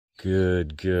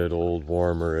Good old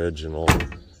warm original.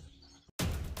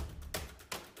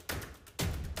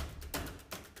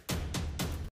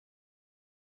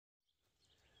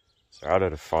 So out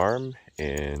at a farm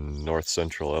in north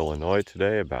central Illinois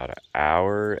today, about an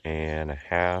hour and a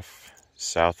half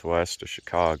southwest of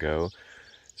Chicago.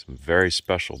 Some very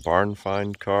special barn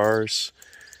find cars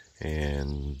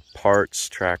and parts,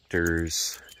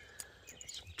 tractors,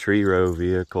 some tree row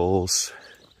vehicles.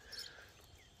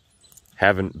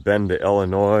 Haven't been to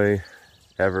Illinois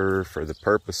ever for the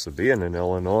purpose of being in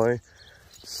Illinois,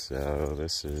 so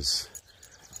this is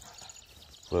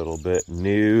a little bit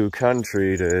new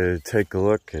country to take a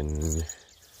look and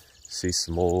see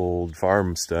some old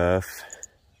farm stuff.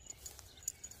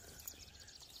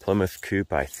 Plymouth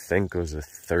coupe, I think, was a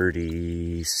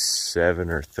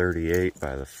 37 or 38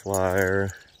 by the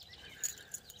flyer.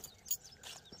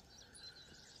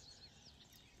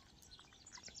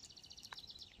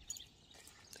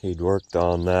 He'd worked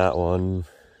on that one.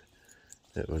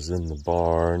 It was in the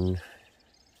barn.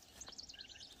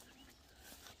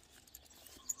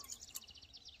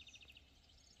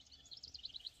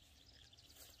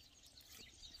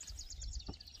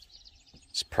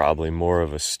 It's probably more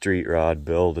of a street rod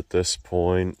build at this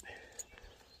point.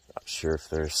 Not sure if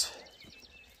there's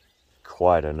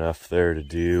quite enough there to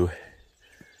do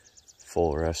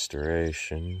full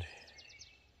restoration.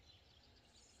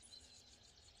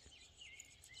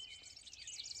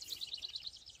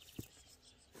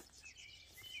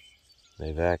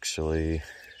 They've actually,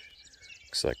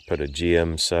 looks like, put a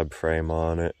GM subframe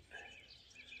on it.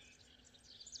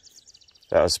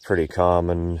 That was pretty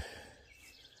common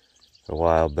a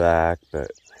while back,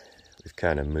 but we've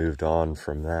kind of moved on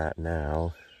from that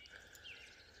now.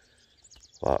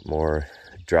 A lot more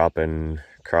drop-in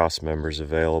cross members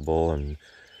available, and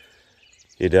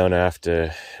you don't have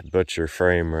to butcher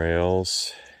frame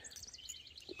rails.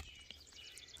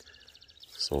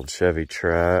 This old Chevy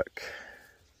truck.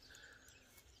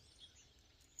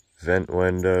 Vent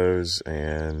windows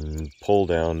and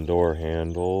pull-down door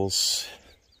handles.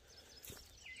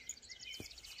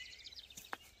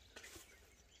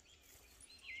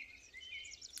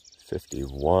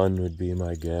 '51 would be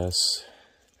my guess.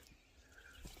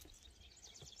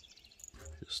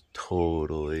 Just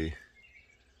totally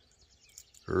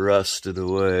rusted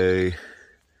away.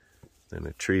 And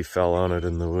a tree fell on it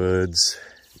in the woods.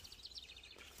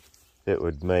 It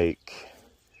would make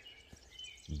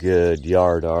good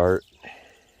yard art.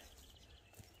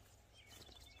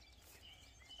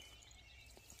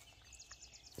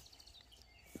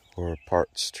 Or a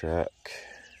parts truck.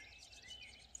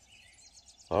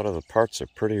 A lot of the parts are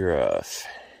pretty rough.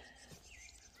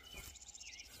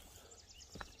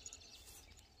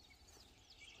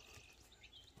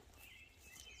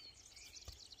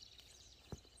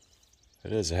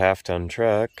 It is a half-ton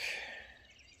truck.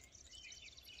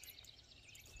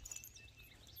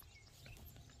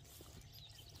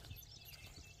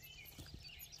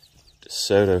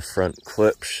 DeSoto front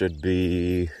clip should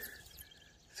be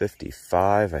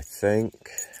 55, I think.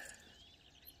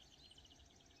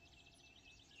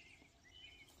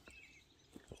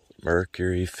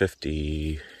 Mercury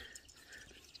 52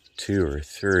 or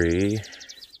 3.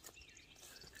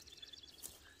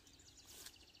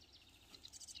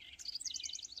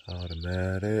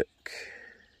 Automatic.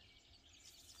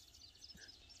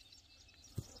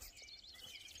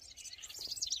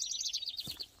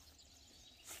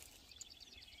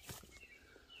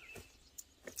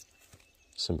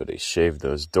 Somebody shaved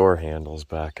those door handles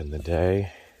back in the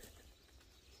day.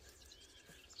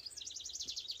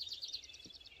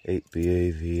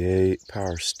 8BA V8,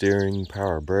 power steering,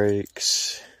 power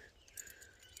brakes.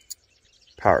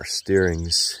 Power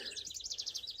steering's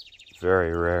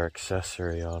very rare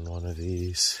accessory on one of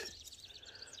these.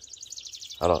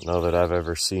 I don't know that I've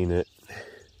ever seen it.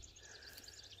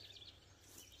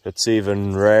 It's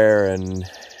even rare in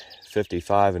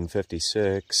 55 and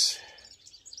 56.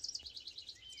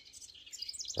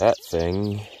 That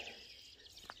thing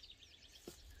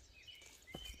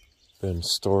been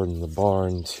stored in the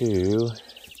barn too.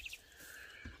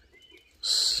 Let's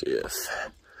see if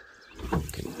I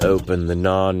can open the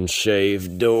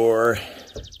non-shaved door.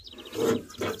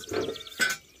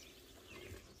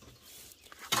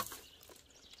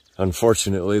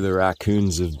 Unfortunately, the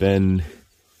raccoons have been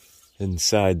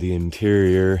inside the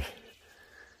interior.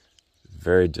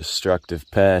 Very destructive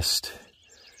pest.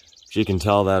 As you can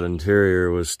tell, that interior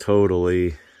was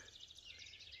totally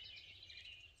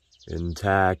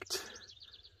intact.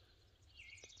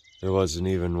 There wasn't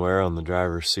even wear on the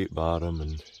driver's seat bottom,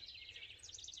 and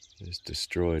just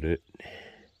destroyed it.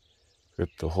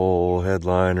 Ripped the whole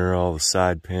headliner, all the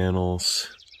side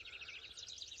panels.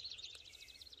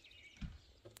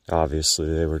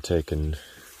 Obviously they were taken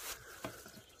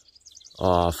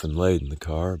off and laid in the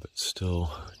car, but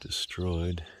still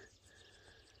destroyed.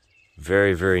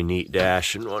 Very, very neat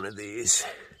dash in one of these.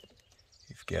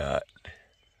 You've got, I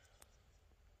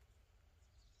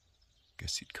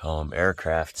guess you'd call them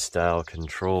aircraft style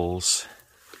controls.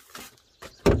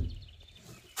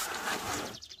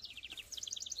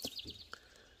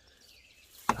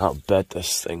 I'll bet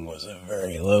this thing was a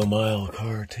very low mile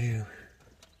car too.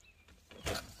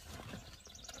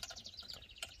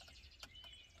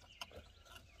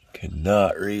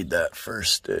 Cannot read that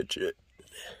first digit,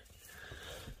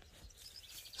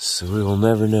 so we will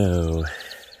never know.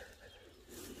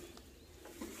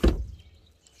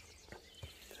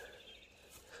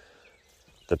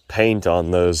 The paint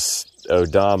on those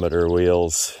odometer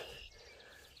wheels,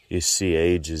 you see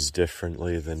ages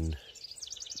differently than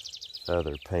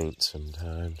other paint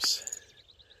sometimes.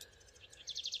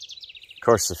 Of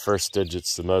course, the first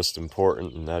digit's the most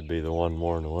important, and that'd be the one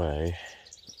worn away.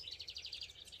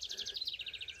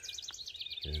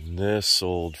 And this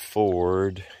old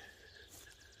Ford,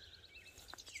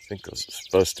 I think this was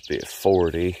supposed to be a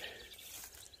 40.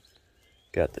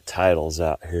 Got the titles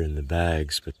out here in the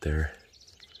bags, but they're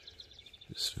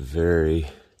just very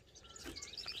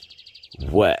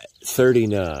wet.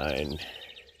 39.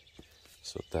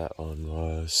 That's what that one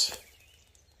was.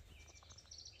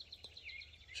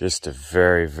 Just a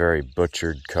very, very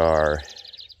butchered car.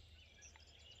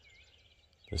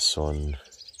 This one,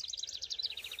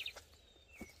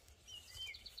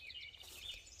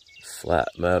 flat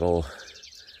metal,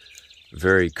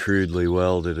 very crudely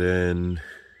welded in.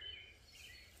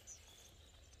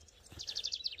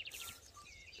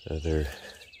 Another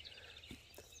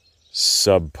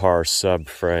subpar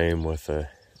subframe with a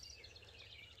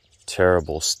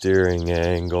terrible steering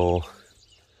angle,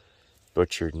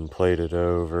 butchered and plated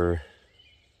over.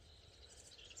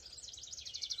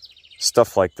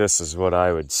 Stuff like this is what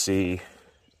I would see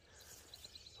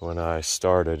when I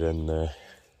started in the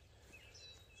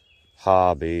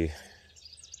hobby.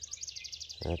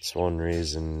 That's one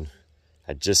reason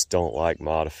I just don't like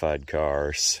modified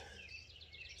cars.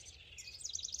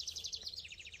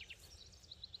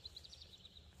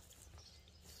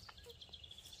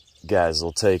 Guys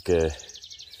will take a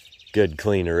good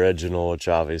clean original, which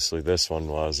obviously this one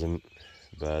wasn't,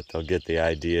 but they'll get the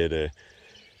idea to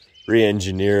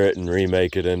re-engineer it and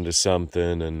remake it into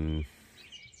something, and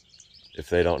if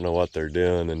they don't know what they're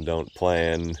doing and don't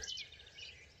plan,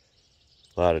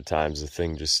 a lot of times the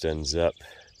thing just ends up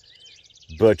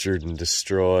butchered and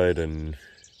destroyed and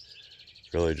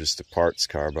really just a parts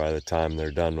car by the time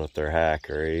they're done with their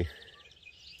hackery.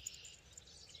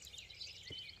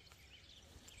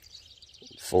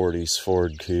 40s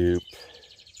Ford Coupe.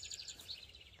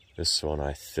 This one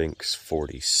I think's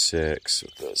 46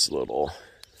 with those little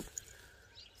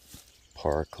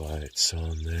park lights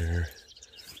on there,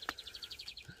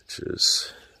 which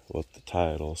is what the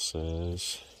title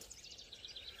says.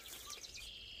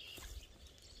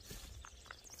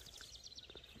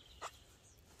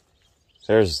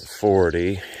 There's the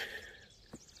 40.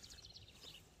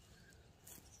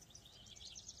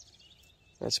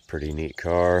 That's a pretty neat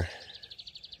car.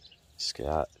 It's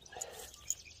got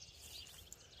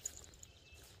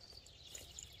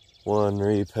one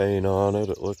repaint on it,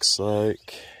 it looks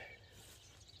like.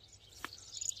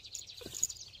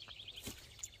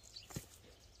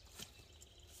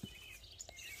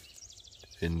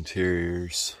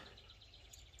 Interiors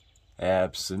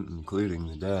absent, including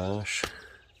the dash.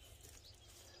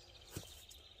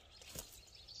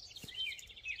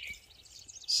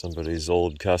 Somebody's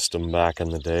old custom back in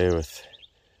the day with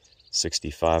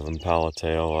 65 Impala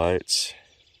tail lights.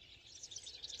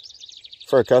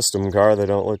 For a custom car, they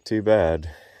don't look too bad.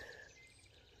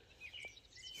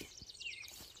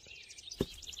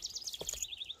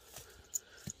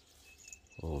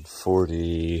 Old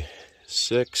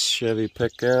 46 Chevy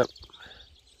pickup.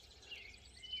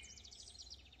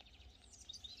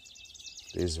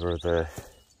 These were the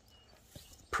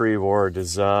pre-war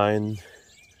design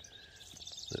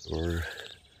that were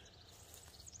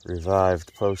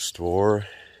revived post-war.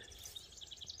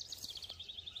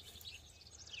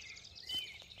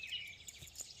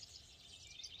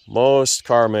 Most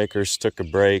car makers took a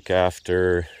break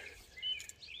after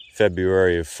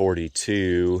February of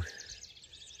 '42,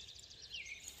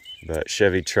 but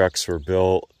Chevy trucks were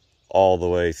built all the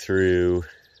way through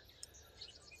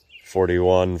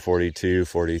 41, 42,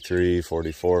 43,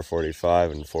 44,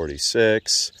 45, and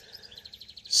 46.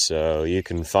 So you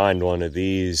can find one of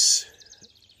these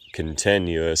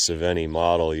continuous of any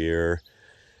model year,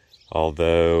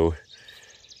 although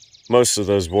most of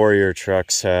those Warrior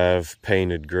trucks have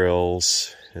painted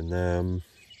grills in them.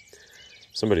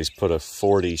 Somebody's put a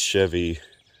 40 Chevy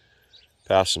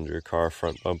passenger car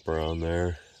front bumper on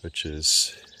there, which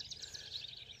is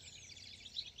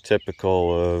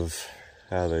typical of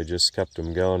how they just kept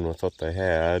them going with what they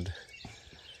had.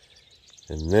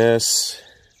 And this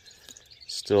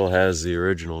still has the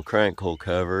original crank hole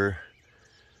cover,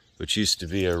 which used to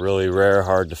be a really rare,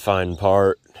 hard to find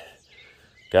part.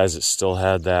 Guys that still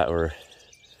had that were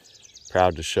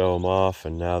proud to show them off,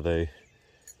 and now they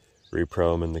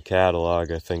repro them in the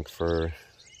catalog, I think for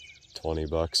 20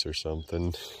 bucks or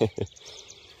something.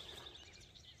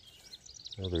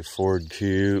 Another Ford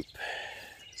Coupe,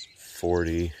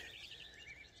 40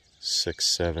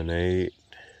 678.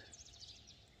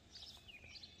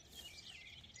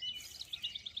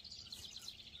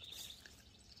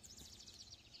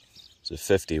 It's a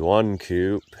 51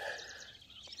 Coupe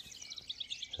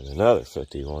and another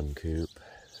 51 Coupe.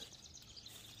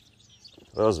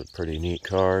 Those are pretty neat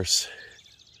cars.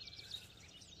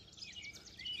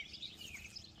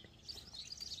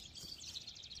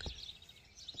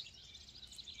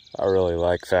 I really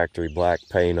like factory black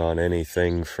paint on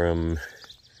anything from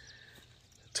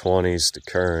 20s to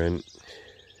current.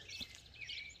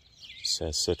 Just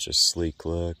has such a sleek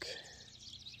look.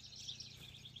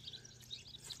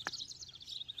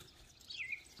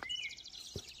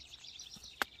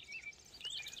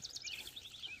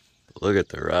 Look at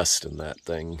the rust in that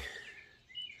thing.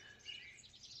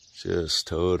 Just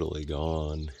totally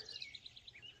gone.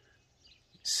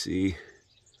 See?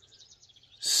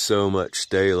 So much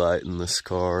daylight in this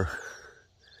car.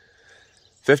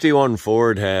 51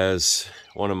 Ford has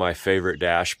one of my favorite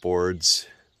dashboards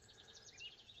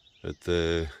with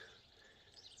the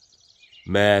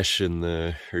mesh and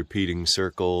the repeating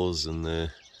circles and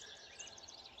the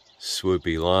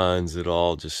swoopy lines. It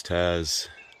all just has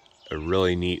a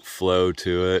really neat flow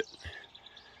to it.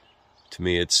 To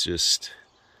me, it's just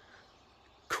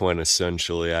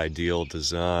quintessentially ideal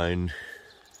design.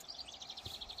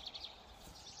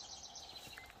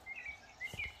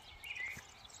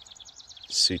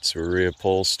 Seats were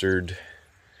reupholstered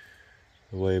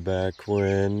way back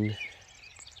when.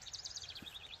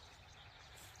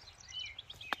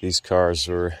 These cars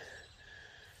were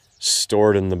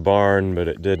stored in the barn, but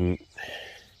it didn't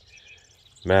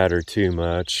matter too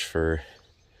much for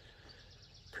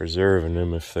preserving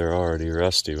them if they're already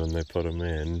rusty when they put them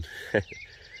in.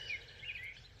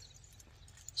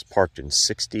 It's parked in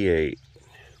 68.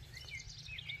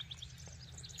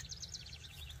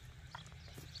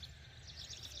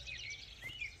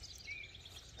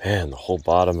 Man, the whole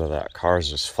bottom of that car's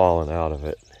just falling out of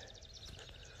it.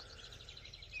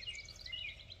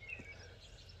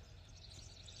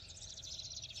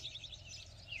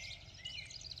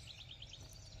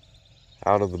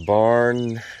 Out of the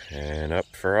barn and up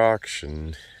for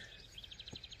auction.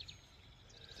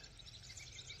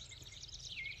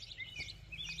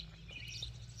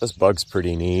 This bug's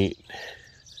pretty neat.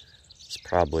 It's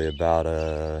probably about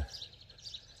a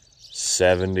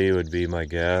 70 would be my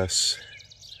guess.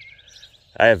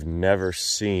 I have never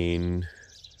seen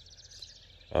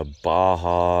a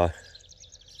Baja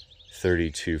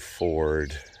 32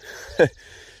 Ford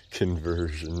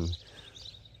conversion.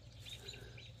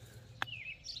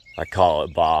 I call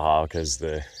it Baja because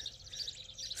the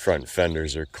front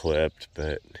fenders are clipped,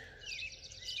 but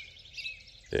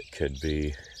it could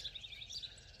be.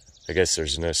 I guess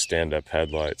there's no stand-up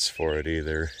headlights for it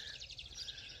either.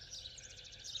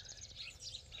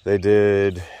 They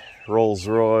did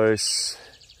Rolls-Royce.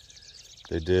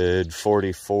 They did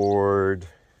 40 Ford.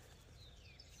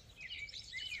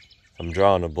 I'm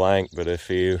drawing a blank, but if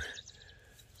you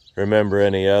remember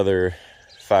any other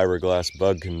fiberglass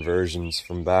bug conversions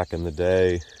from back in the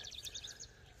day,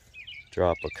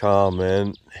 drop a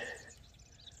comment.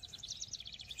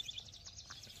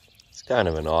 It's kind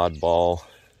of an oddball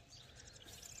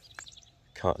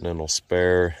Continental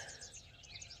spare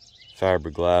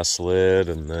fiberglass lid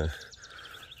and the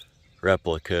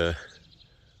replica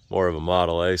more of a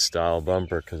Model A style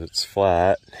bumper because it's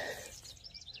flat.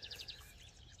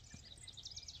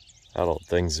 That old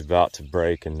thing's about to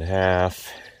break in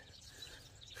half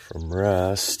from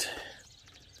rust.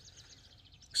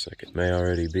 Looks like it may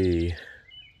already be.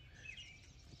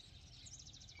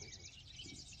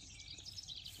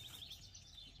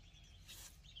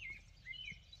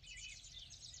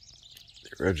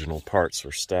 The original parts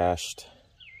were stashed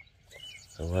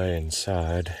away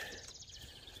inside.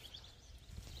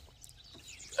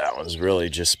 That one's really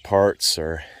just parts,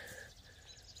 or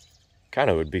kind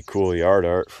of would be cool yard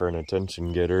art for an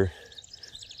attention getter.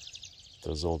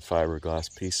 Those old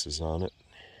fiberglass pieces on it.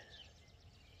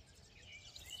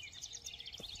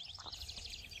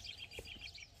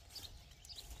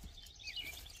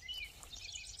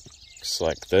 Looks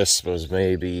like this was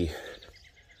maybe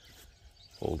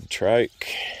old trike.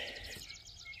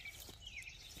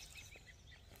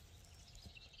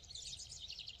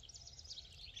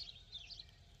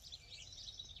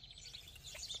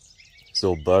 These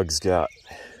old bugs got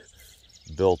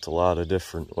built a lot of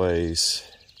different ways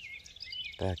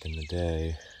back in the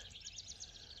day.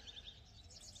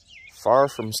 Far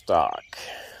from stock.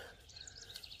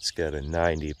 It's got a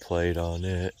 90 plate on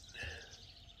it.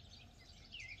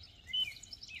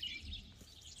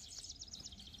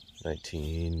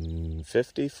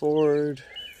 $1950 Ford.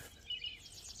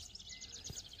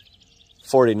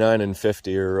 49 and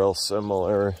 50 are real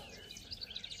similar.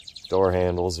 Door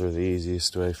handles are the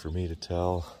easiest way for me to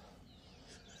tell.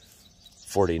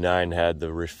 49 had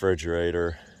the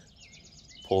refrigerator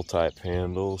pull type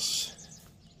handles.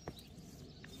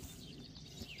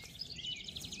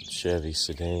 Chevy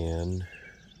sedan.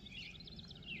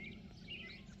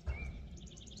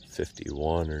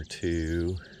 51 or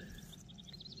 2.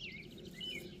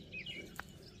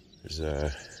 There's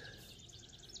a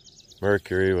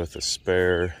Mercury with a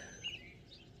spare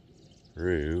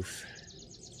roof.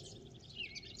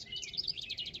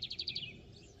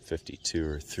 52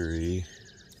 or 3.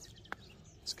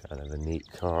 It's kind of a neat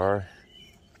car.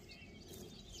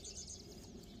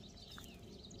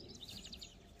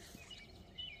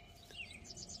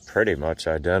 Pretty much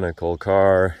identical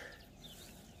car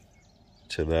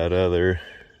to that other,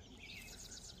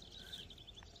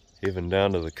 even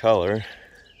down to the color.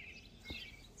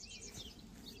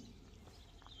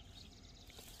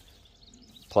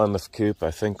 Plymouth Coupe,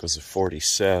 I think, was a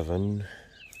 47.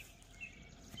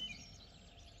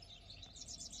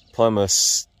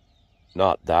 Plymouth's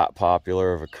not that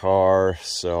popular of a car,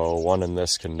 so one in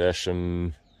this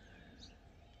condition,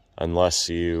 unless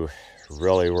you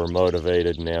really were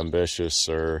motivated and ambitious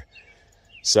or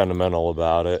sentimental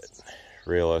about it,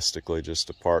 realistically just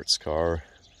a parts car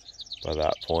by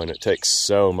that point. It takes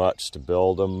so much to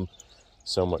build them,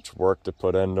 so much work to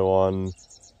put into one,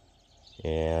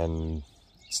 and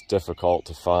it's difficult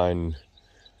to find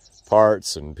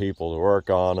parts and people to work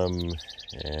on them,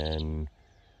 and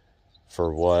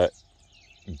for what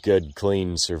good,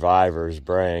 clean survivors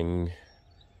bring,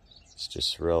 it's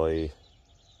just really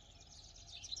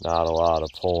not a lot of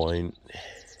point.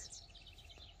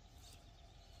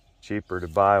 Cheaper to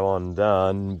buy one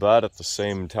done, but at the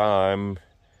same time,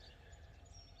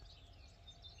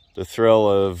 the thrill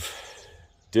of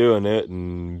doing it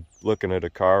and looking at a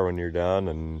car when you're done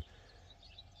and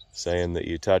saying that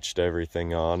you touched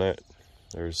everything on it,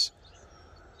 there's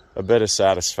a bit of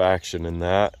satisfaction in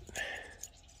that.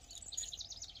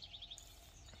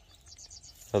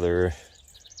 Another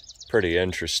pretty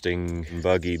interesting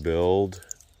buggy build.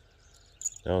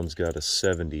 That one's got a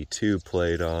 72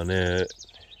 plate on it.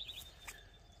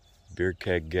 Beer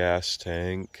keg gas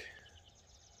tank.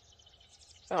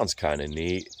 Sounds kind of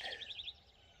neat.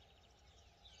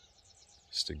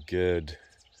 Just a good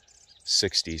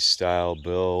 60s style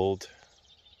build.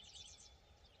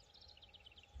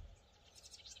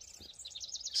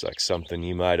 It's like something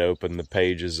you might open the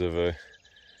pages of a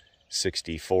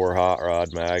 64 Hot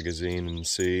Rod magazine and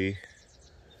see.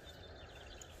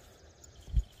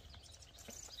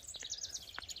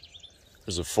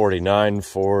 There's a 49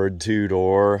 Ford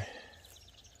 2-door.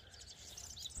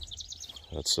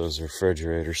 That's those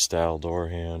refrigerator style door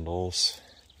handles.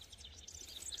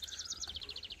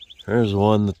 There's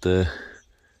one that the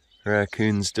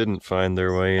raccoons didn't find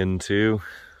their way into.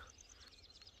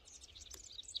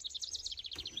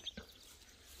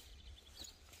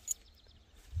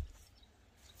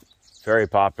 Very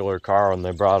popular car when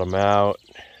they brought them out.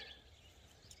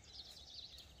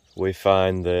 We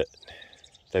find that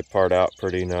they part out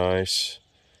pretty nice.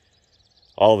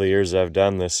 All the years I've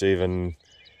done this, even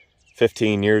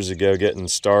 15 years ago getting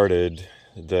started,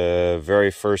 the very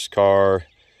first car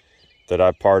that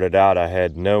I parted out, I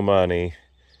had no money.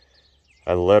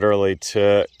 I literally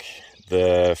took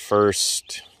the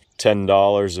first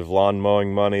 $10 of lawn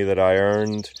mowing money that I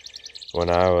earned when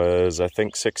I was, I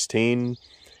think, 16.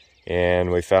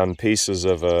 And we found pieces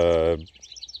of a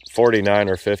 49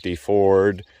 or 50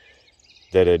 Ford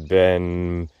that had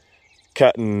been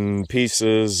cut in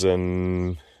pieces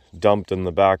and dumped in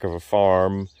the back of a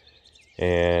farm,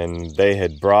 and they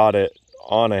had brought it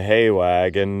on a hay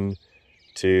wagon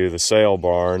to the sale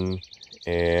barn,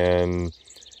 and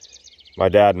my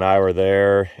dad and I were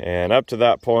there, and up to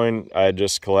that point I had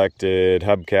just collected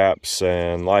hubcaps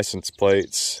and license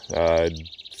plates. I'd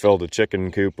filled a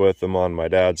chicken coop with them on my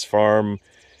dad's farm,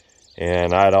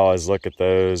 and I'd always look at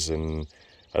those, and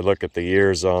I'd look at the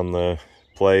years on the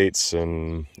plates,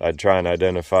 and I'd try and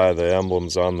identify the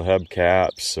emblems on the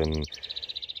hubcaps, and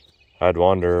I'd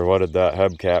wonder, what did that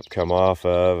hubcap come off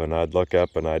of? And I'd look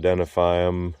up and identify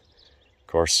them, of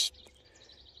course,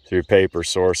 through paper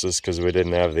sources because we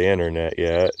didn't have the internet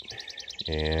yet.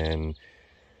 And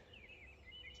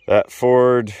that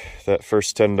Ford, that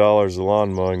first $10 of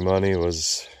lawn mowing money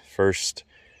was first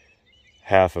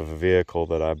half of a vehicle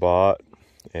that I bought.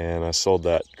 And I sold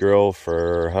that grill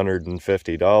for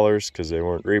 $150 because they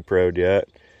weren't repro'd yet.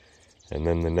 And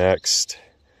then the next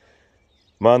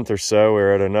month or so, we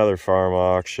were at another farm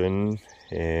auction,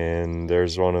 and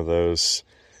there's one of those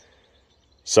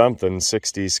something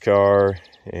 60s car,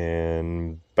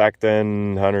 and back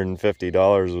then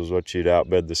 $150 was what you'd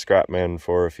outbid the scrap man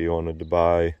for if you wanted to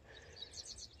buy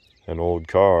an old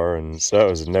car. And so it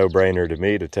was a no-brainer to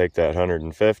me to take that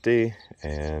 $150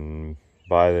 and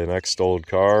buy the next old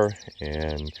car.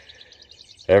 And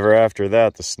ever after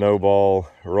that, the snowball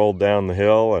rolled down the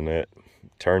hill and it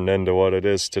turned into what it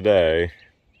is today.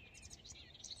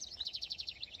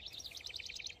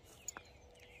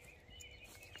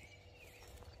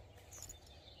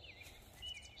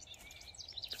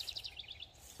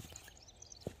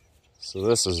 So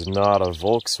this is not a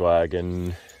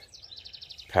Volkswagen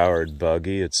powered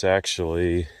buggy. It's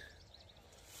actually,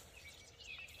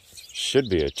 should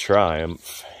be a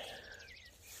Triumph.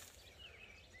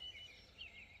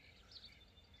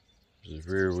 There's the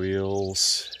rear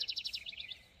wheels,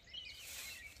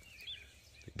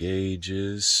 the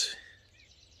gauges,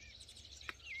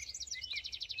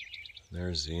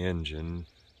 there's the engine.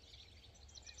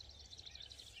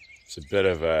 It's a bit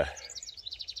of a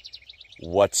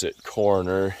what's it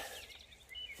corner,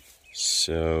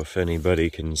 so if anybody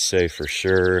can say for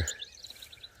sure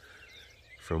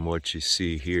from what you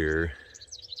see here,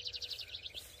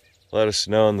 let us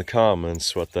know in the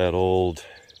comments what that old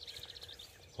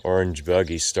orange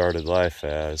buggy started life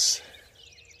as.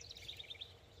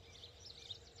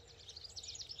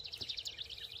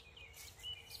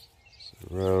 So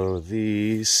row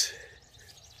these.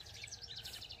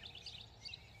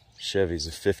 Chevy's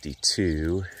a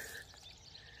 52.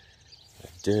 I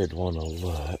did want to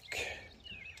look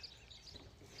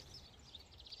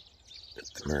at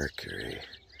the Mercury.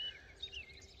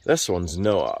 This one's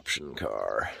no option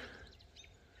car.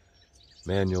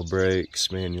 Manual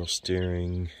brakes, manual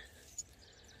steering.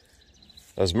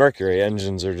 Those Mercury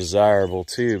engines are desirable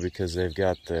too because they've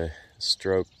got the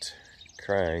stroked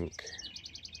crank.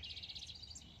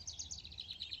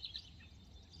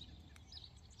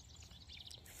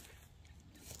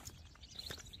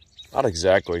 Not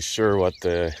exactly sure what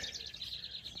the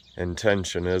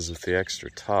intention is with the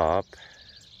extra top.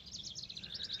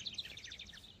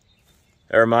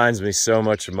 It reminds me so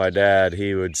much of my dad.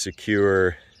 He would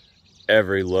secure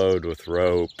every load with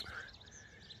rope.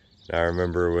 I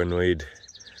remember when we'd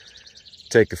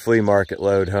take a flea market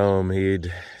load home,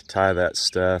 he'd tie that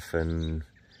stuff and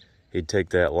he'd take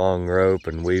that long rope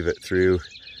and weave it through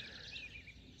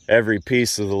every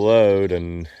piece of the load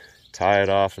and tie it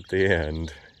off at the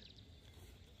end.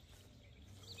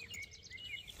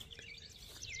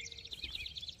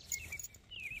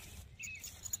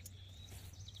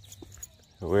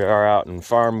 We are out in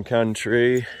farm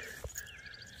country.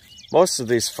 Most of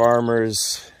these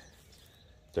farmers,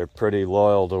 they're pretty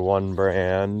loyal to one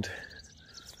brand.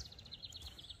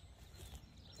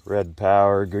 Red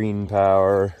Power, Green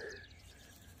Power,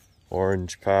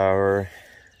 Orange Power.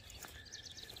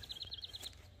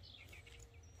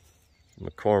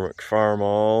 McCormick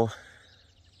Farmall.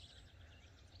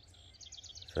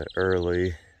 The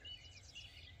early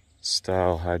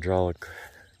style hydraulic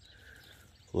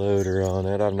loader on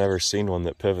it. I've never seen one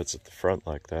that pivots at the front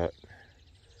like that.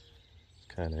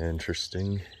 Kind of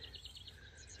interesting.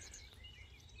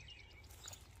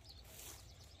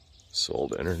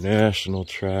 Sold International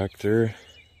tractor.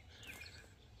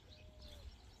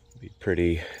 Be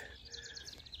pretty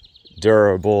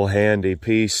durable, handy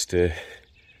piece to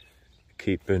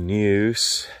keep in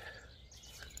use.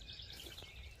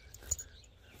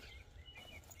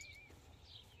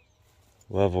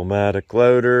 Level-matic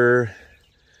loader.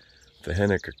 The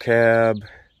Henniker cab.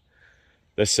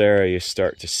 This area you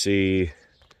start to see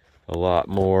a lot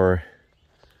more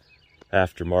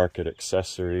aftermarket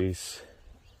accessories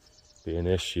being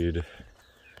issued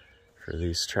for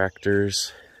these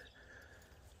tractors.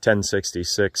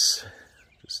 1066,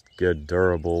 just good,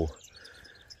 durable,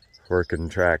 working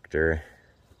tractor.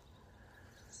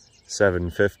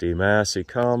 750 Massey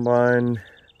combine.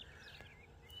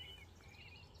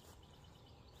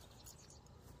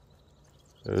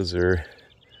 Those are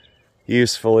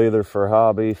useful either for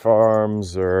hobby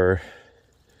farms or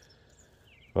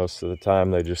most of the time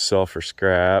they just sell for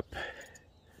scrap.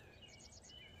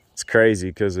 It's crazy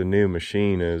because a new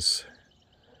machine is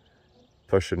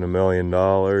pushing $1 million.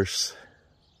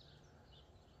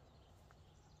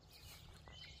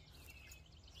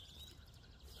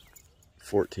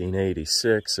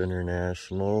 1486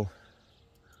 International.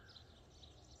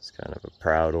 It's kind of a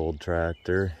proud old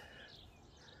tractor.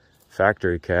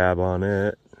 Factory cab on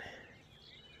it.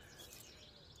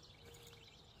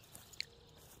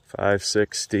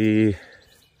 560.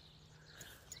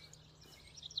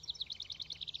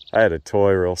 I had a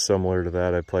toy real similar to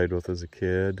that I played with as a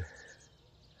kid.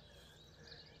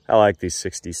 I like these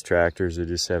 60s tractors. They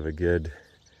just have a good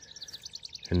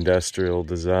industrial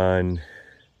design.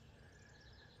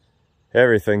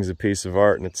 Everything's a piece of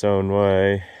art in its own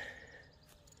way.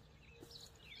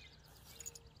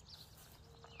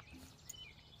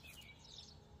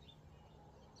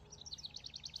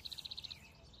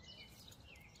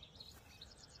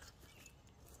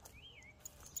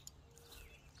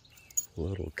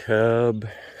 Little cub.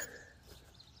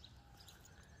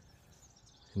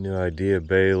 New Idea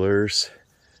balers.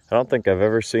 I don't think I've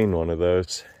ever seen one of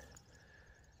those.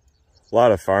 A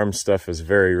lot of farm stuff is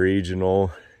very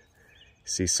regional. You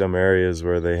see some areas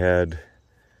where they had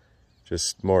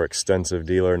just more extensive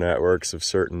dealer networks of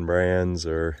certain brands,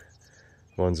 or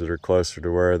ones that are closer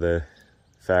to where the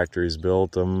factories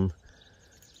built them.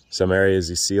 Some areas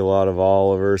you see a lot of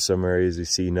Oliver, some areas you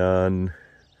see none.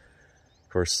 Of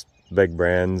course, big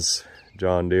brands,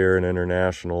 John Deere and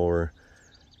International, were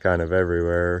kind of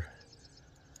everywhere.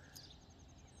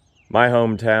 My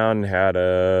hometown had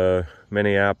a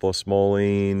Minneapolis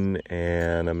Moline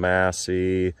and a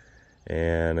Massey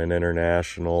and an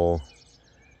International.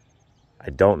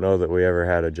 I don't know that we ever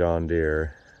had a John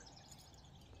Deere.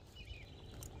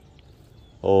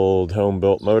 Old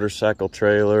home-built motorcycle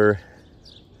trailer.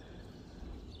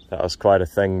 That was quite a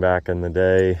thing back in the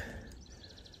day.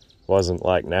 Wasn't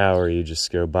like now where you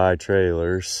just go buy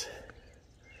trailers.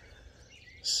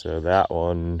 So that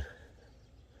one,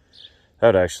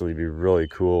 that'd actually be really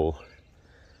cool.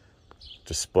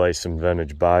 Display some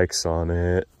vintage bikes on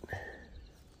it.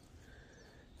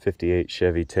 58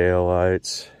 Chevy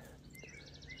taillights.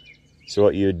 So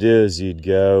what you'd do is you'd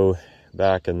go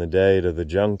back in the day to the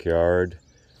junkyard,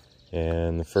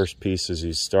 and the first pieces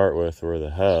you start with were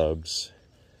the hubs.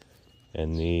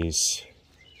 And these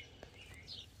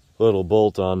little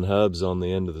bolt-on hubs on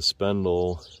the end of the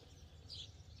spindle,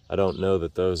 I don't know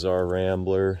that those are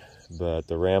Rambler, but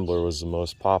the Rambler was the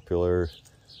most popular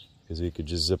because you could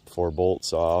just zip 4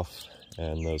 bolts off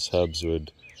and those hubs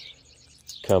would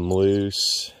come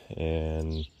loose,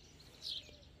 and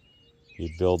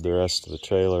you'd build the rest of the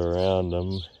trailer around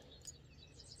them,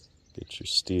 get your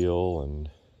steel, and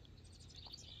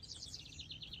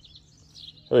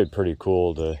it'd be pretty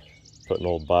cool to put an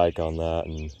old bike on that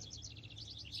and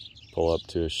pull up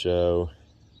to a show.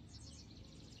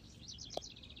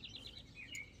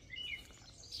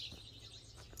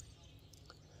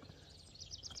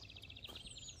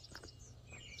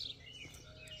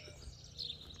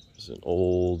 There's an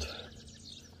old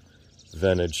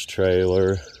vintage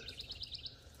trailer.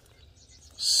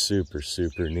 Super,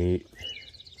 super neat.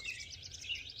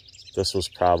 This was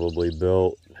probably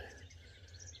built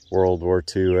World War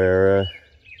II era.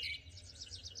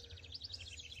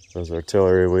 Those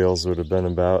artillery wheels would have been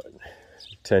about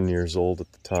 10 years old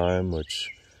at the time, which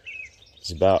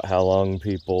is about how long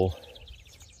people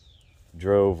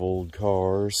drove old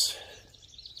cars.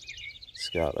 It's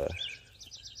got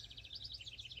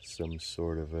some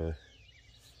sort of a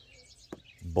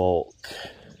bulk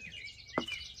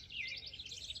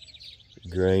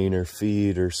grain or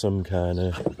feed or some kind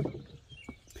of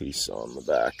piece on the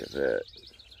back of it.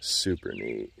 Super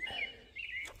neat.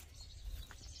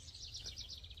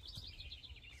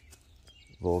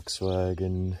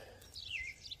 Volkswagen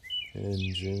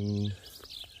engine.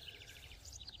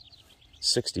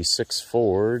 66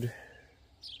 Ford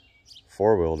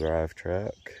 4-wheel drive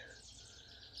truck.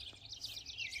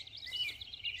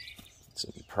 It's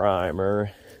in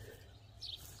primer.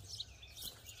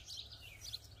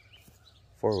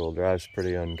 4-wheel drive's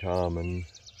pretty uncommon.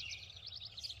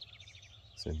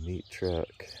 It's a neat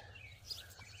truck.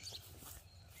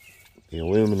 The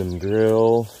aluminum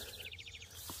grill.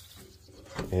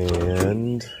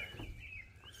 And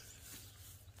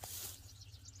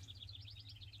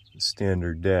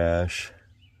standard dash.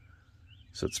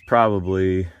 So it's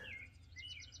probably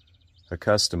a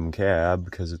custom cab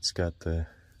because it's got the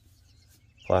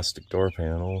plastic door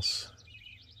panels.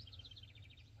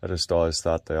 I just always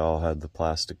thought they all had the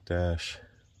plastic dash.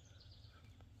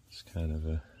 It's kind of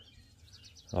a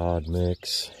odd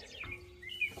mix.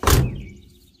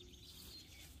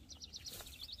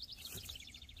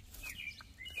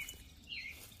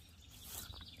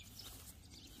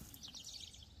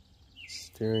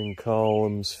 Steering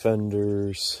columns,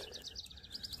 fenders,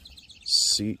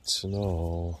 seats and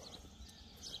all.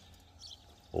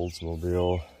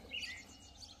 Oldsmobile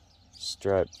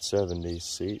striped 70s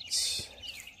seats.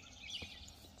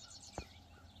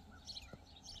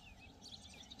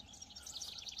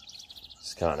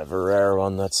 It's kind of a rare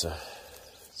one. That's a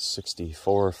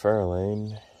 64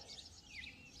 Fairlane.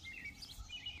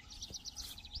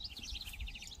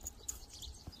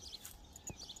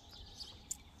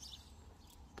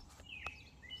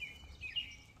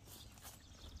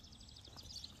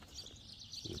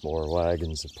 More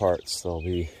wagons and parts they'll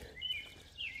be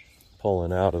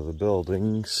pulling out of the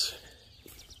buildings.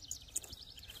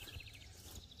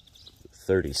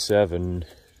 37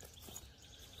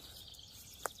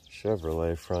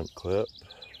 Chevrolet front clip,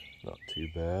 not too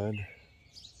bad.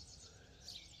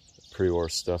 Pre-war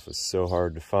stuff is so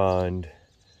hard to find.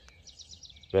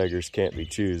 Beggars can't be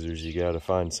choosers. You gotta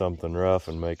find something rough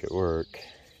and make it work.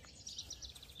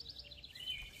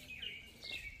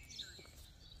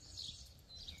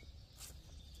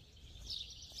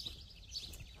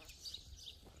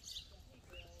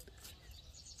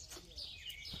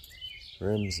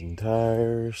 Rims and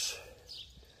tires.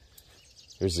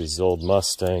 Here's these old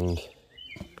Mustang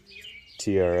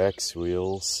TRX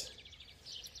wheels.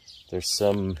 There's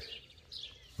some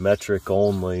metric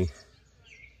only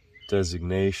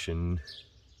designation.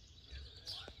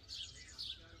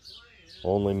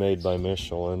 Only made by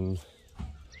Michelin.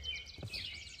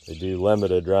 They do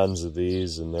limited runs of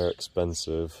these and they're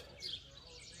expensive.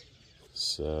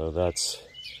 So that's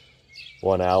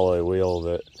one alloy wheel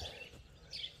that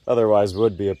otherwise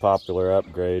would be a popular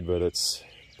upgrade, but it's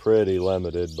pretty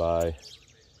limited by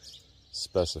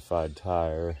specified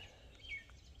tire.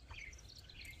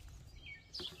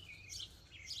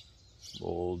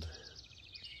 Old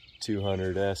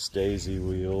 200S Daisy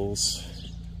wheels.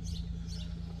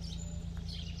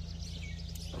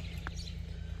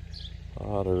 A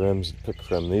lot of rims to pick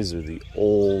from. These are the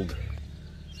old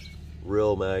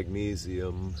real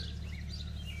magnesium.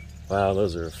 Wow,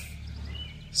 those are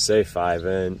say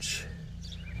 5-inch.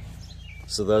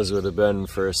 So those would have been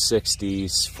for a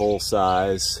 60s full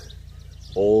size.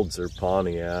 Olds or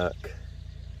Pontiac.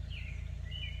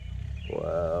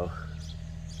 Wow.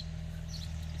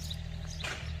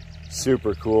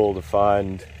 Super cool to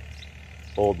find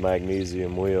old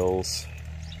magnesium wheels.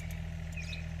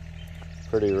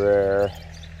 Pretty rare.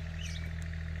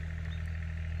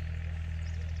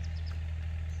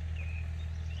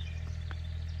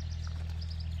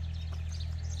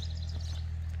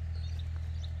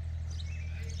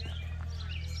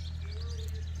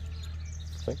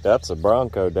 I think that's a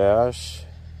Bronco dash.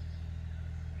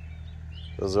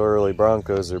 Those early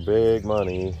Broncos are big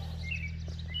money.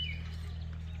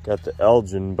 Got the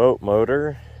Elgin boat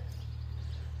motor.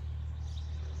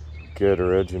 Good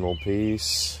original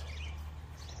piece.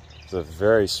 It's a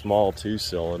very small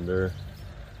 2-cylinder.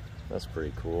 That's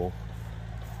pretty cool.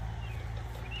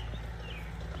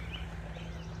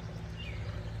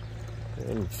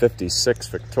 And 56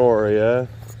 Victoria.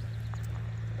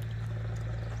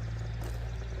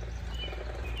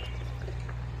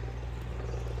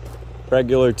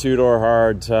 Regular 2-door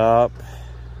hardtop.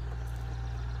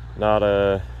 Not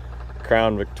a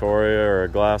Crown Victoria or a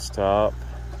glass top.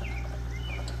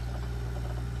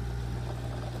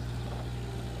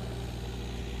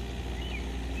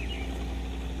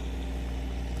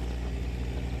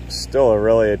 Still a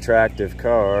really attractive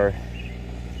car.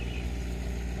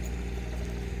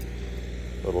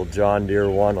 Little John Deere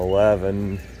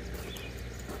 111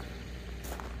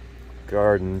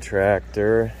 garden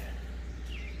tractor.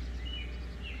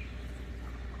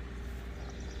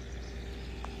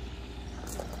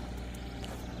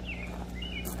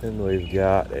 And we've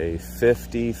got a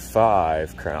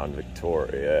 55 Crown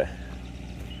Victoria.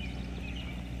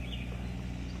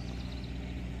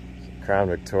 Crown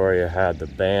Victoria had the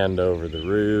band over the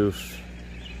roof.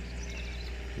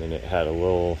 Then it had a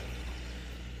little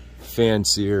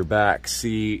fancier back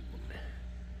seat.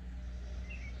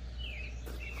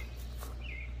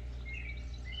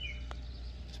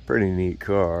 It's a pretty neat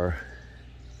car.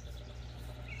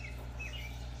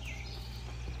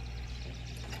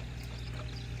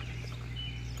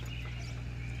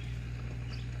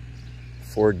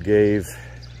 Ford gave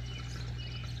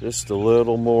just a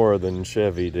little more than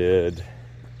Chevy did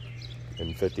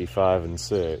in 55 and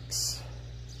 6.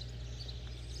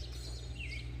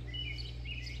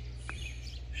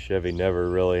 Chevy never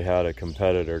really had a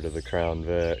competitor to the Crown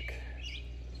Vic.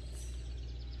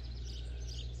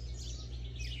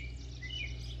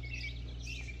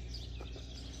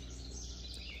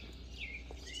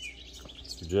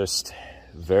 It's just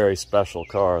a very special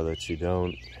car that you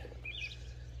don't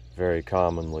very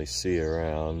commonly see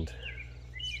around.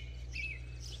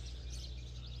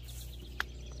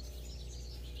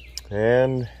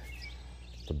 And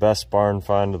the best barn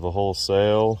find of the whole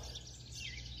sale,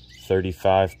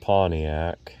 35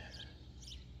 Pontiac.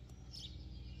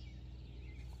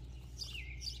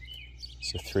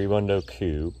 It's a 3-window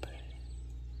coupe.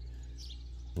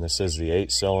 And this is the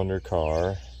 8-cylinder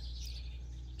car,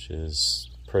 which is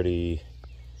pretty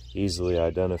easily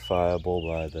identifiable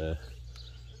by the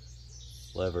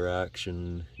lever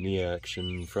action, knee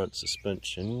action front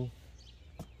suspension.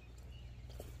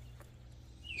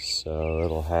 So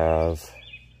it'll have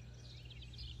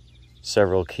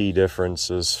several key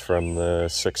differences from the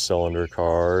 6-cylinder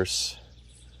cars.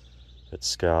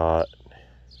 It's got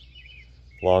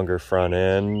longer front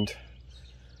end.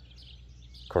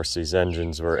 Of course, these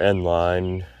engines were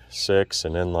inline 6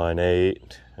 and inline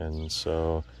 8, and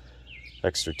so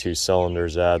extra 2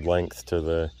 cylinders add length to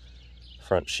the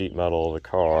front sheet metal of the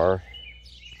car.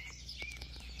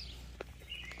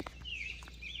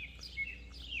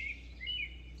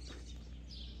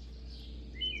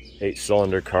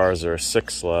 Eight-cylinder cars are a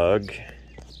 6-lug.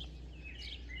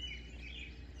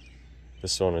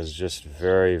 This one is just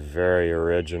very, very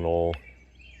original.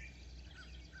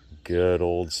 Good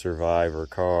old survivor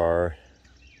car.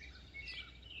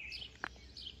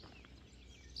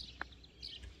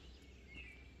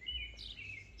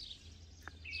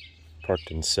 Parked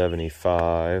in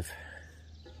 75.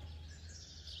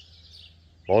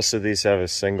 Most of these have a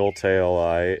single tail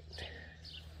light,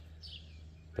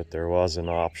 but there was an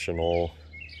optional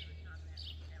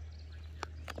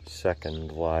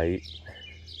second light.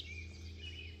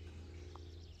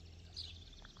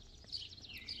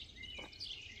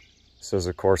 This is,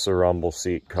 of course, a rumble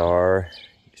seat car.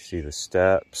 You see the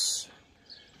steps,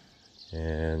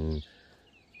 and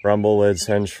rumble lids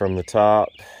hinged from the top.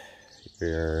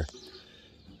 Your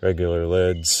regular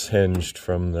lids hinged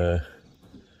from the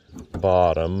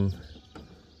bottom.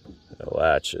 The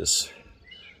latch is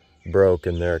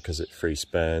broken there because it free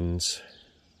spins.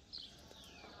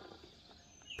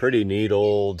 Pretty neat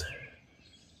old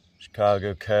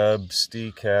Chicago Cubs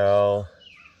decal,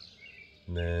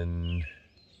 and then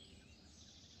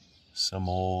some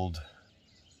old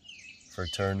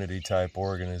fraternity type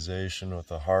organization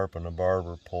with a harp and a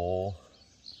barber pole,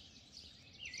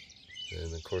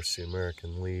 and of course the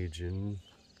American Legion.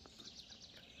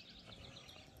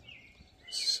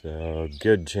 So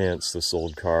good chance this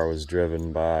old car was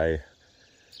driven by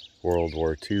World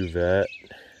War II vet.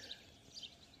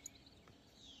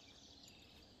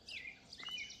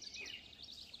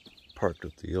 Parked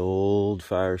with the old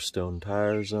Firestone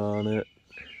tires on it.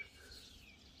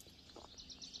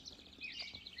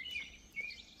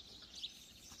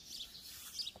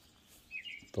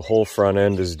 The whole front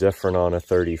end is different on a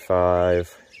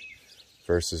 35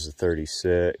 versus a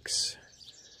 36,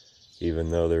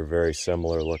 even though they're very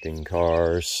similar looking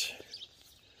cars.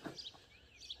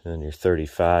 And your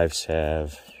 35s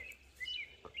have,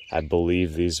 I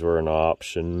believe these were an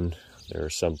option. They were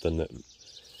something that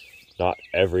not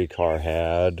every car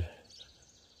had,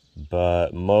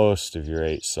 but most of your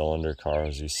 8-cylinder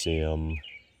cars, you see them.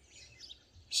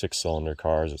 6-cylinder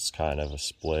cars, it's kind of a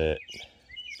split.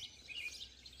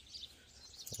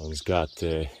 One's got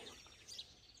the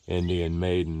Indian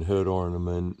maiden hood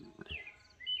ornament.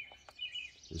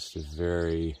 Just a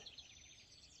very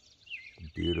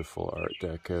beautiful Art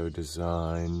Deco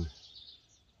design.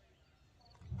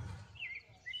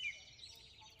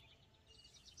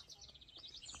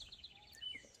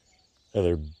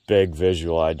 Another big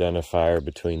visual identifier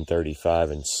between 35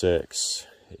 and 6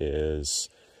 is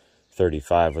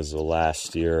 35 was the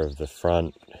last year of the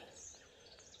front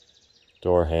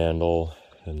door handle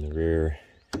and the rear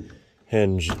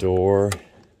hinge door.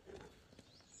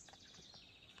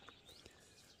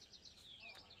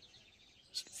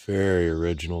 It's a very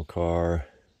original car.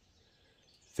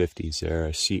 50s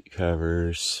era seat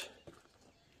covers.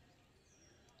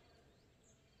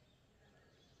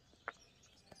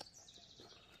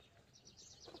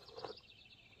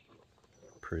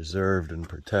 Preserved and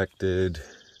protected.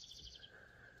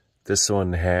 This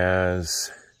one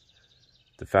has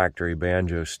the factory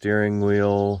banjo steering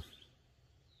wheel.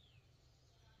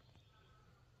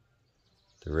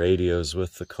 The radio's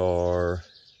with the car.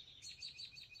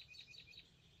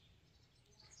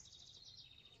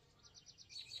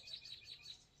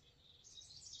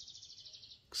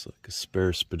 Looks like a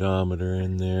spare speedometer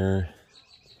in there.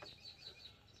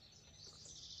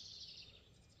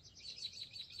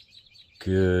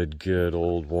 Good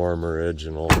old warm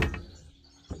original.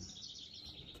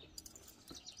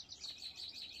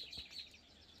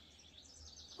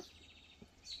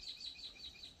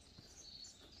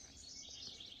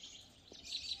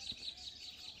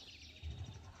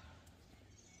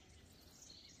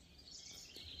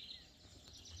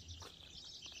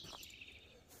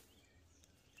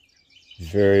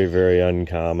 Very, very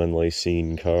uncommonly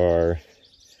seen car.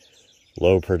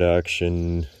 Low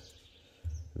production,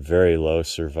 very low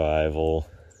survival.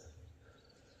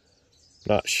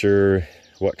 Not sure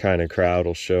what kind of crowd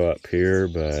will show up here,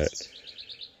 but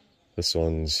this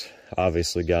one's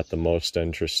obviously got the most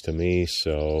interest to me,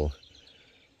 so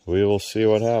we will see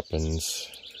what happens.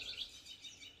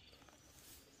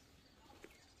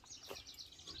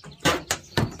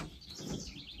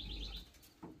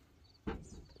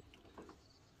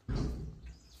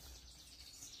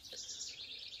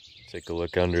 Take a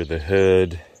look under the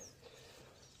hood.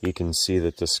 You can see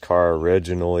that this car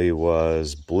originally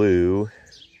was blue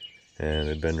and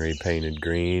had been repainted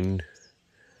green.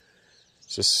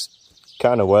 It's just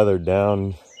kind of weathered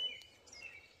down.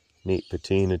 Neat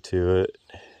patina to it.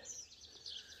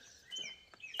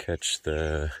 Catch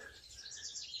the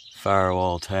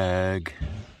firewall tag.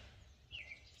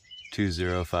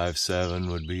 2057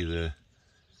 would be the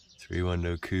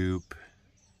 3-window coupe.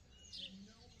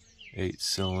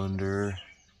 8-cylinder.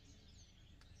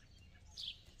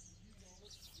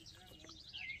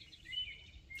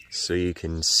 So you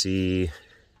can see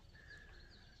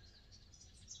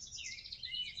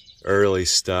early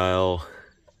style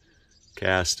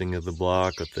casting of the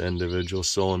block with the individual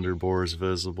cylinder bores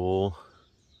visible.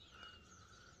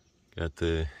 Got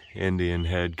the Indian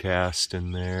head cast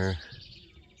in there.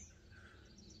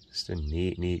 Just a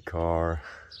neat car.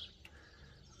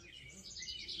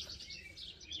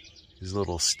 His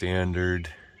little standard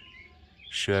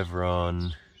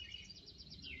chevron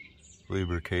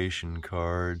lubrication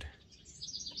card.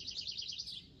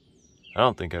 I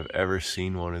don't think I've ever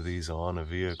seen one of these on a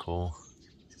vehicle.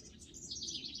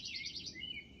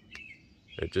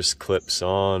 It just clips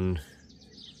on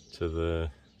to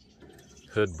the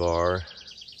hood bar.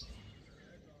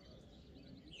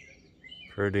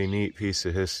 Pretty neat piece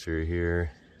of history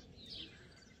here.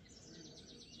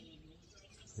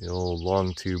 The old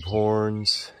long tube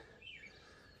horns.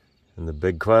 And the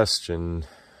big question,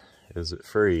 is it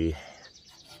free?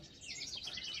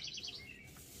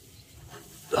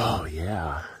 Oh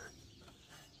yeah.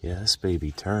 Yeah, this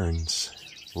baby turns.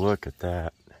 Look at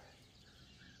that.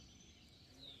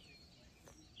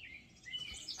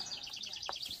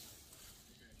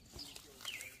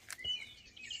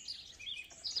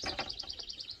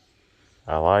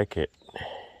 I like it.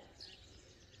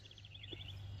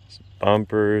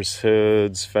 Bumpers,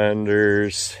 hoods,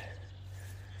 fenders.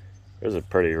 There's a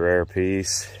pretty rare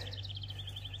piece.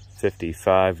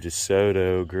 55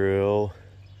 DeSoto grill.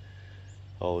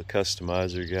 All the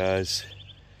customizer guys,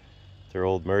 they're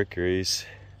old Mercuries.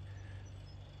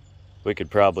 We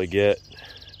could probably get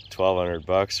 1,200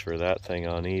 bucks for that thing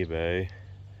on eBay.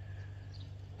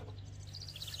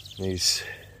 These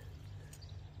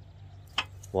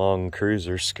long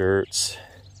cruiser skirts,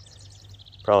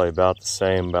 probably about the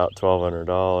same, about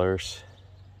 $1,200.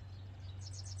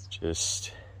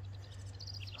 Just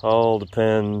all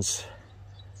depends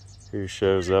who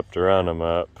shows up to run them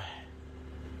up.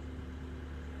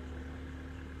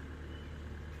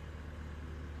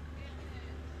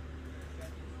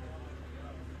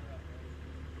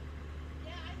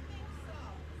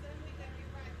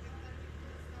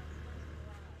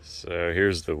 So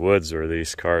here's the woods where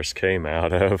these cars came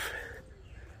out of.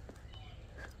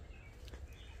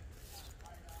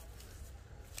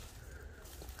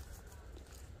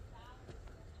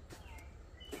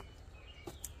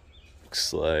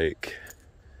 Looks like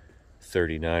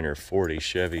 39 or 40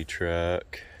 Chevy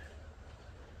truck.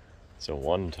 It's a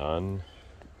 1-ton.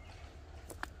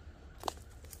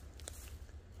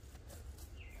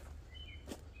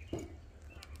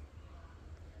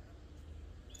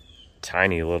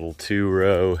 Tiny little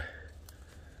 2-row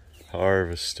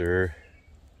harvester.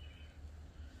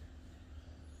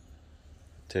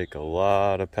 Take a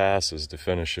lot of passes to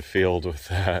finish a field with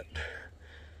that.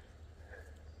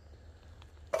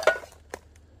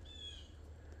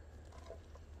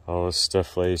 All this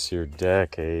stuff lays here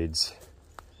decades.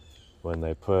 When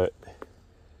they put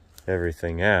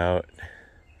everything out,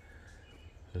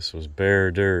 this was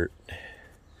bare dirt.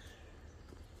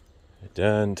 It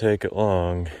doesn't take it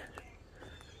long to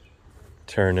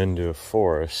turn into a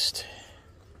forest.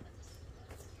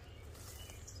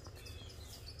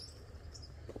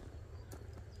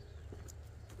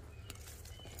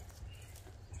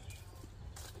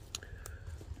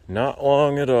 Not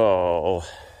long at all.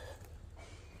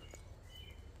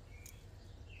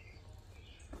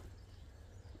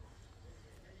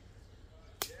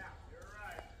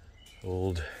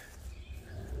 Old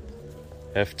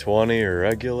F20 or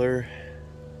regular.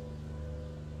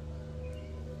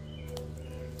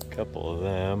 Couple of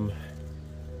them.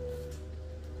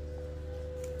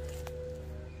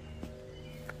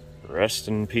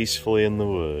 resting peacefully in the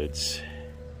woods.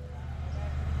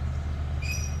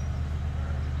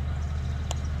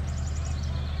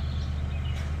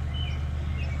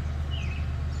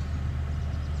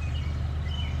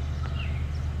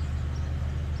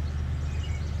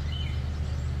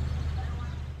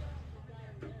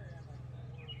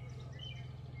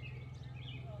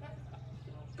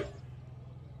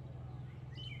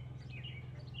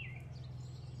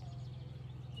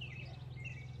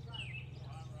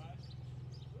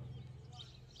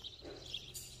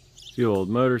 A few old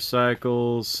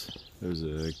motorcycles. There's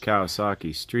a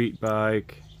Kawasaki street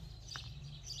bike.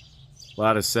 A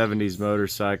lot of 70s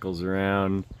motorcycles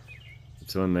around.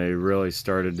 It's when they really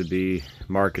started to be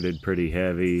marketed pretty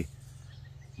heavy.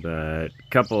 But a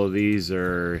couple of these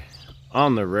are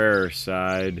on the rarer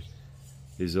side.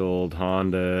 These old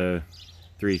Honda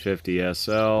 350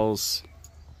 SLs.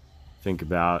 Think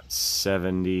about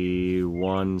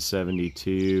 71,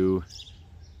 72.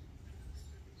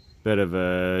 Bit of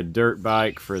a dirt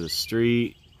bike for the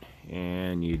street,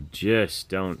 and you just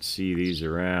don't see these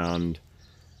around.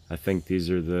 I think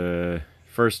these are the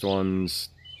first ones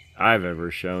I've ever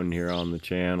shown here on the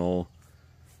channel.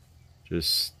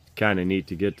 Just kind of neat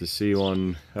to get to see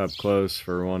one up close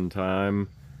for one time.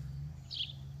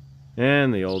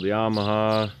 And the old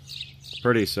Yamaha,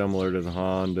 pretty similar to the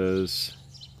Hondas.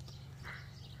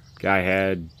 Guy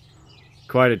had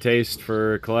quite a taste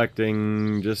for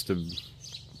collecting just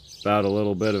about a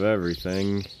little bit of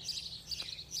everything.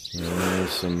 And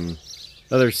there's some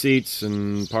other seats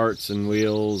and parts and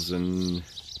wheels and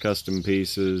custom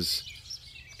pieces.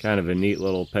 Kind of a neat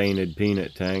little painted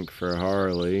peanut tank for a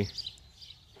Harley.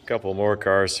 A couple more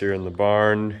cars here in the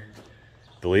barn.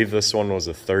 I believe this one was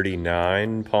a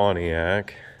 39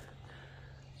 Pontiac.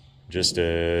 Just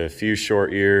a few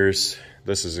short years.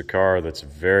 This is a car that's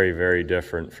very, very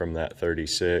different from that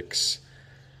 36.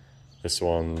 This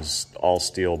one's all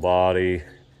steel body.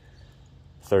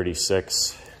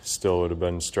 36 still would have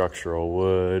been structural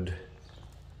wood.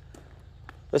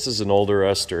 This is an older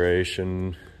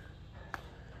restoration.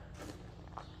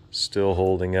 Still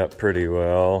holding up pretty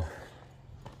well.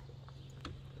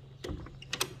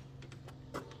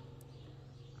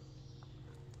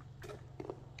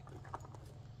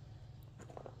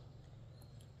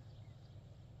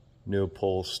 New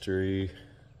upholstery.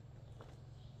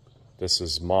 This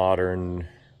is modern,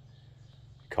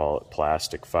 call it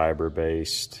plastic fiber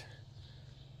based.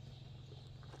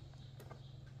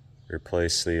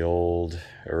 Replace the old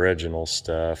original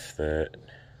stuff that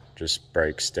just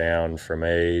breaks down from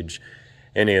age.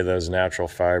 Any of those natural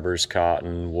fibers,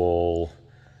 cotton, wool,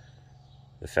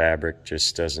 the fabric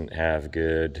just doesn't have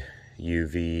good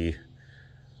UV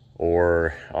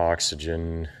or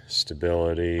oxygen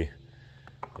stability.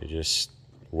 They just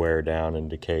wear down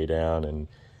and decay down, and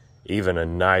even a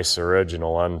nice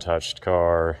original untouched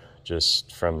car,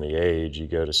 just from the age, you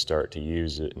go to start to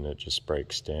use it and it just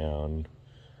breaks down.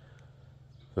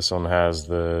 This one has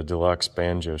the deluxe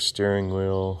banjo steering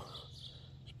wheel.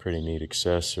 It's a pretty neat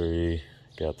accessory.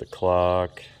 Got the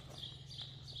clock.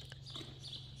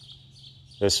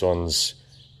 This one's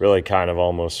really kind of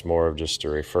almost more of just a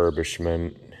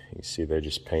refurbishment. You see they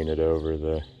just painted over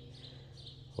the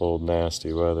old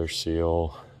nasty weather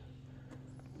seal.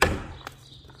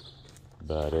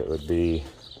 But it would be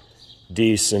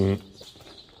decent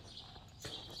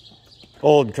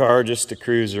old car just to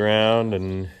cruise around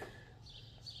and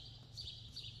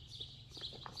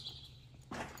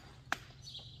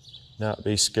not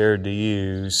be scared to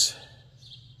use.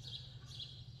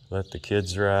 Let the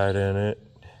kids ride in it.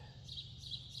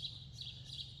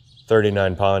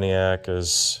 39 Pontiac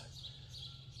is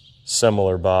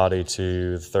similar body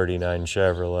to the 39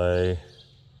 Chevrolet.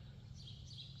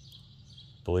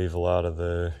 I believe a lot of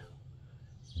the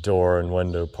door and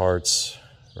window parts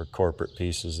are corporate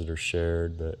pieces that are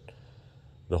shared, but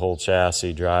the whole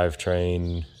chassis,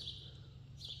 drivetrain,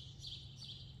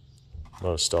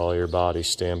 most all your body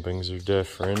stampings are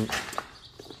different.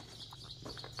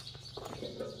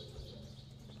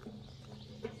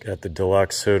 Got the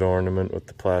deluxe hood ornament with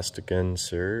the plastic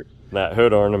insert. That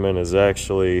hood ornament is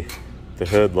actually the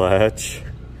hood latch.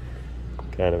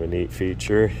 Kind of a neat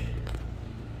feature.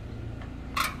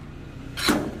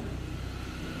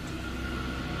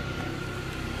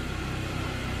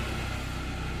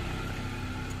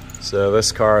 So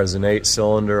this car is an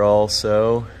 8-cylinder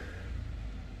also.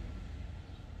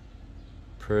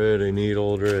 Pretty neat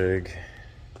old rig.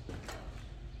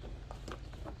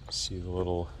 See the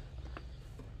little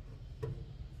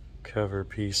cover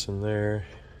piece in there.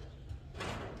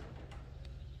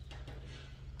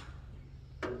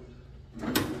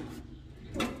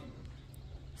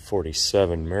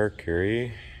 '47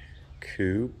 Mercury.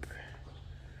 coupe.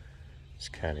 It's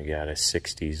kind of got a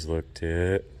 60s look to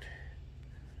it.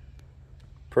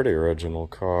 Pretty original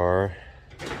car.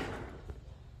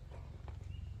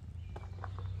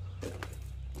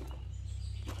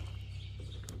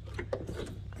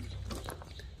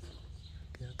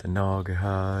 Got the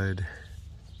Naugahyde.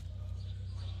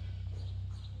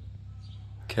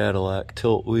 Cadillac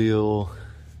tilt wheel.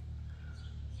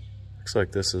 Looks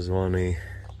like this is one he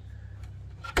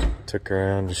took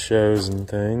around to shows and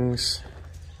things.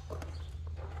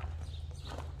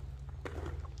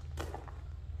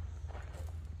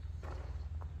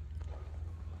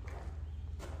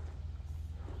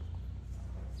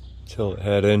 Till it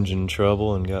had engine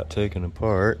trouble and got taken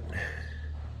apart.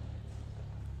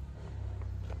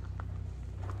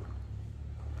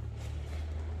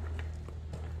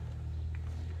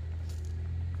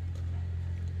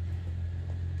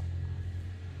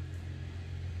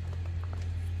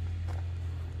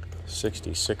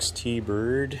 '66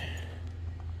 T-Bird.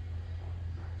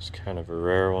 It's kind of a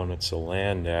rare one. It's a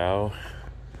Landau.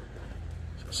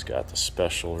 It's got the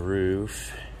special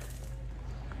roof.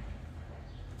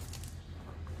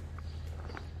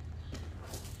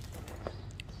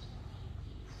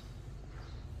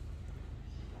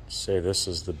 Say this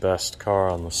is the best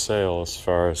car on the sale as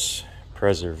far as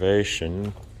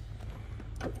preservation.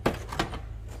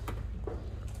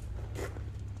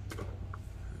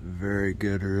 Very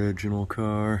good original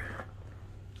car.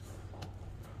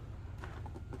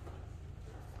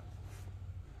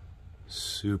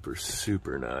 Super,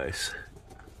 super nice.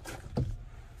 Let's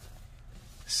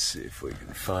see if we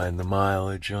can find the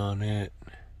mileage on it.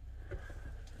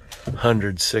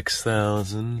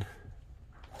 106,000.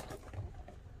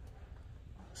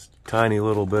 Tiny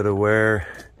little bit of wear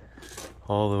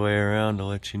all the way around to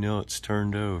let you know it's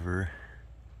turned over.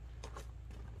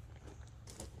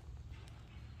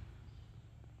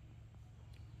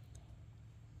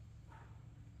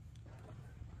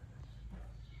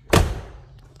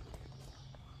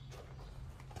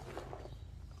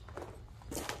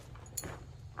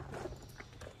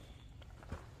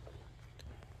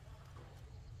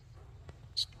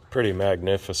 It's a pretty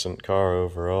magnificent car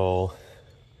overall.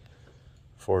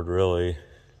 Ford really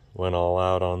went all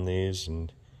out on these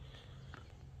and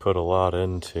put a lot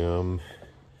into them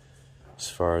as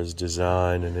far as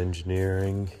design and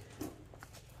engineering.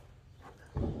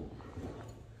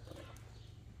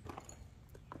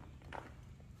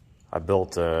 I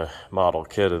built a model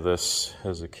kit of this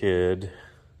as a kid.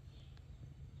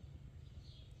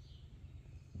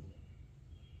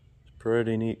 It's a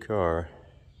pretty neat car.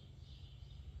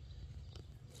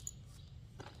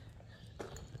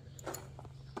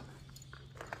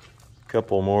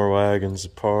 Couple more wagons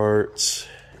of parts.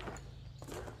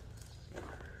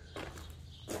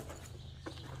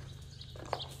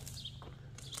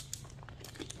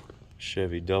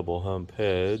 Chevy double hump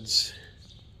heads.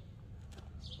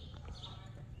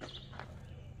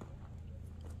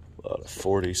 A lot of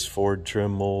 40s Ford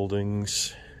trim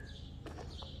moldings.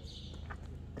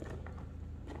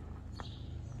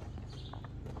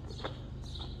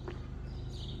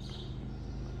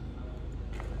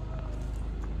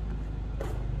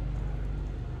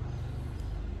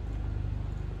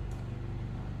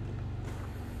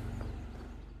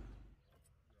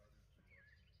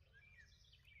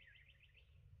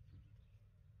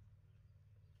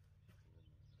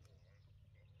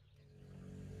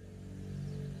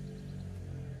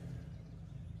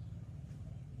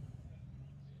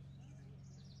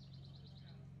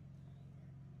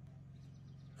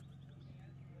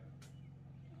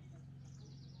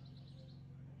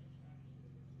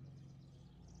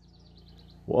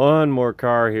 One more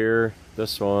car here.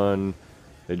 This one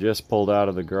they just pulled out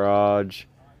of the garage.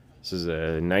 This is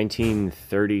a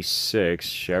 1936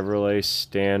 Chevrolet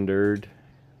Standard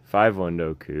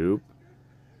 5-window coupe.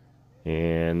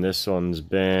 And this one's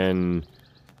been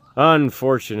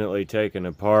unfortunately taken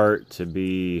apart to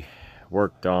be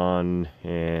worked on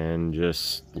and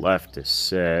just left to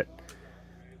sit.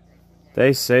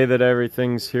 They say that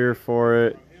everything's here for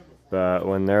it, but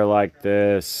when they're like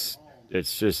this,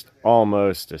 it's just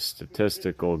almost a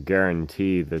statistical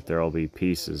guarantee that there will be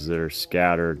pieces that are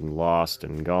scattered and lost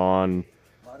and gone.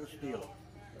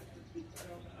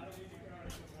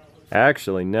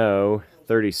 Actually, no.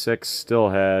 36 still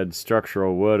had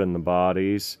structural wood in the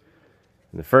bodies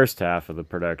in the first half of the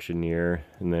production year,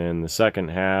 and then the second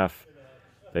half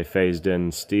they phased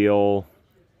in steel.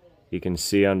 You can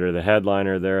see under the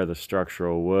headliner there the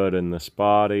structural wood in this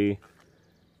body.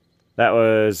 That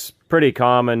was pretty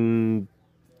common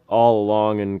all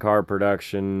along in car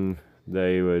production.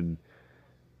 They would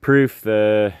proof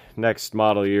the next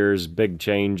model year's big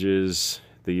changes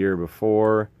the year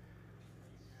before.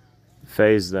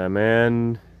 Phase them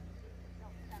in.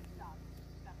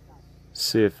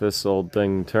 See if this old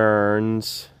thing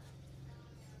turns.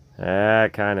 I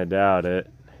kind of doubt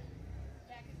it.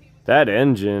 That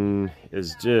engine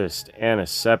is just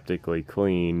antiseptically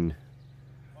clean.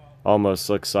 Almost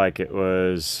looks like it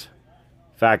was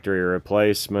factory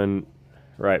replacement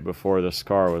right before this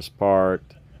car was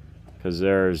parked, because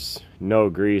there's no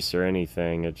grease or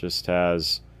anything. It just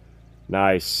has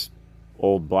nice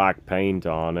old black paint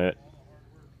on it.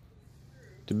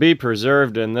 To be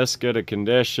preserved in this good a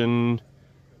condition,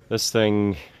 this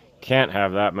thing can't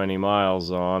have that many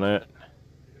miles on it.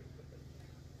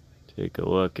 Take a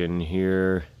look in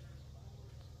here.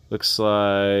 Looks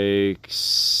like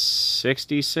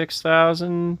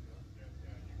 66,000.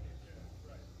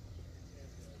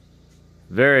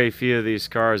 Very few of these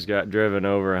cars got driven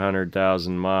over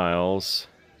 100,000 miles.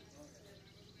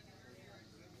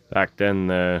 Back then,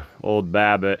 the old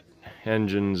Babbitt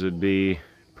engines would be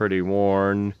pretty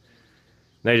worn.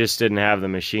 They just didn't have the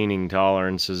machining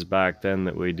tolerances back then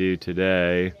that we do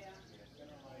today.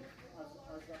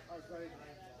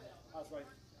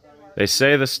 They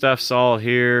say the stuff's all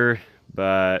here,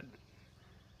 but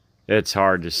it's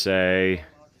hard to say.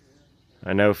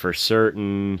 I know for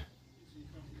certain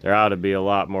there ought to be a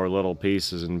lot more little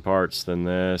pieces and parts than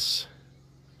this.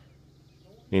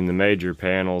 I mean, the major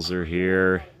panels are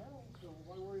here.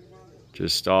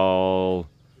 Just all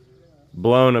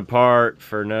blown apart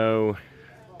for no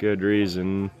good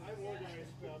reason.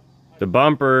 The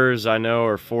bumpers I know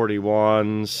are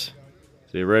 41s.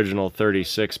 The original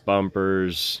 36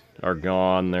 bumpers are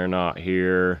gone. They're not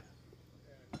here.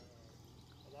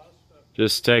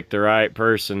 Just take the right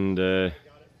person to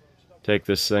take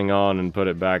this thing on and put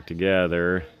it back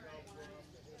together.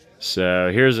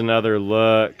 So here's another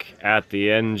look at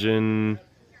the engine.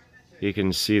 You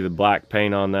can see the black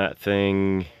paint on that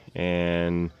thing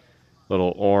and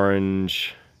little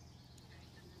orange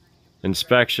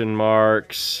inspection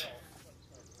marks.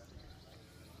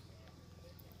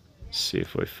 Let's see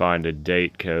if we find a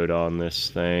date code on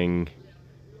this thing.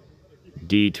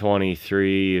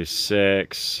 D23 is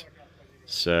 6.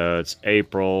 So it's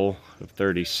April of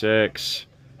 36,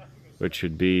 which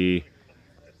would be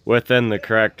within the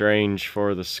correct range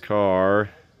for this car.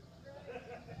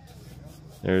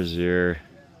 There's your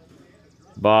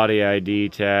body ID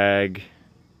tag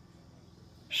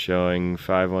showing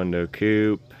 5-window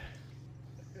coupe.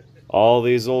 All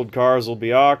these old cars will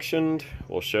be auctioned.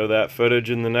 We'll show that footage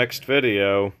in the next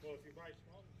video.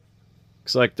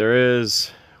 Looks like there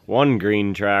is one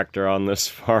green tractor on this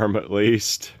farm at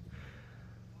least.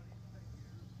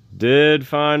 Did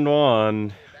find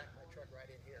one.